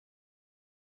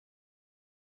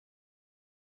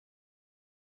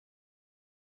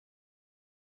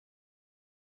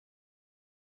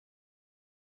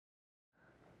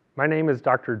My name is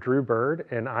Dr. Drew Bird,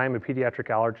 and I'm a pediatric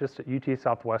allergist at UT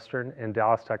Southwestern in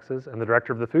Dallas, Texas, and the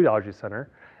director of the Food Allergy Center.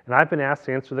 And I've been asked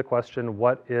to answer the question,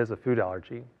 what is a food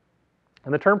allergy?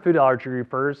 And the term food allergy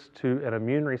refers to an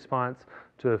immune response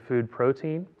to a food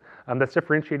protein that's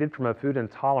differentiated from a food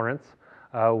intolerance,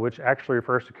 which actually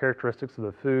refers to characteristics of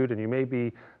the food. And you may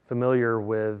be familiar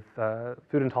with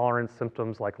food intolerance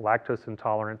symptoms like lactose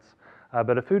intolerance.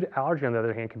 But a food allergy, on the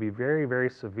other hand, can be very, very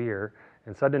severe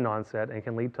and sudden onset and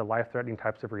can lead to life-threatening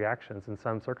types of reactions in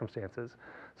some circumstances.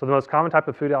 So the most common type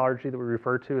of food allergy that we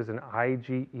refer to is an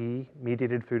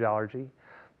IgE-mediated food allergy.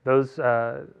 Those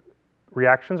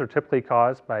reactions are typically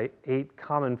caused by 8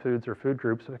 common foods or food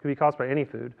groups. It can be caused by any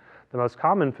food. The most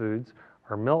common foods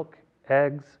are milk,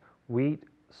 eggs, wheat,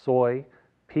 soy,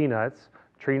 peanuts,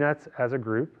 tree nuts as a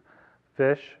group,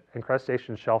 fish, and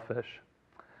crustacean shellfish.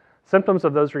 Symptoms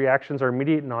of those reactions are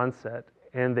immediate in onset,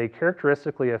 and they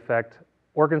characteristically affect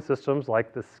organ systems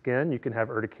like the skin. You can have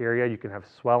urticaria, you can have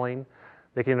swelling.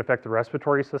 They can affect the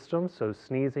respiratory system, so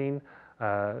sneezing,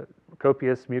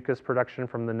 copious mucus production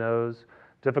from the nose,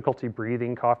 difficulty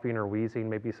breathing, coughing, or wheezing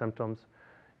may be symptoms.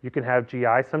 You can have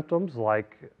GI symptoms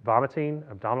like vomiting,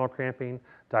 abdominal cramping,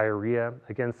 diarrhea.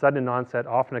 Again, sudden onset,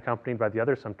 often accompanied by the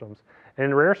other symptoms. And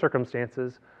in rare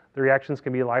circumstances, the reactions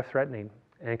can be life-threatening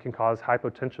and can cause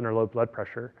hypotension or low blood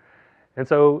pressure. And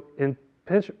so in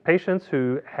patients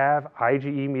who have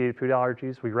IgE-mediated food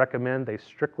allergies, we recommend they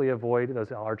strictly avoid those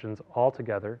allergens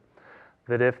altogether,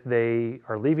 that if they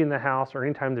are leaving the house or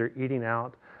anytime they're eating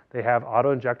out, they have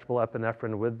auto-injectable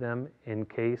epinephrine with them in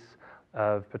case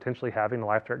of potentially having a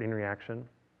life-threatening reaction.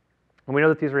 And we know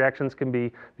that these reactions can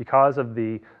be because of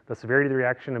the severity of the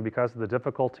reaction and because of the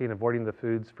difficulty in avoiding the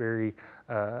foods very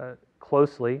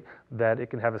closely, that it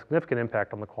can have a significant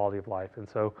impact on the quality of life. And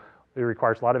so it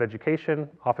requires a lot of education,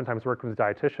 oftentimes working with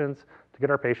dietitians to get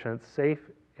our patients safe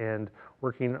and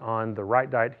working on the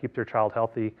right diet to keep their child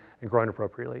healthy and growing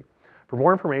appropriately. For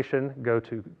more information, go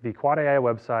to the Quad AI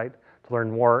website to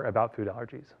learn more about food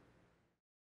allergies.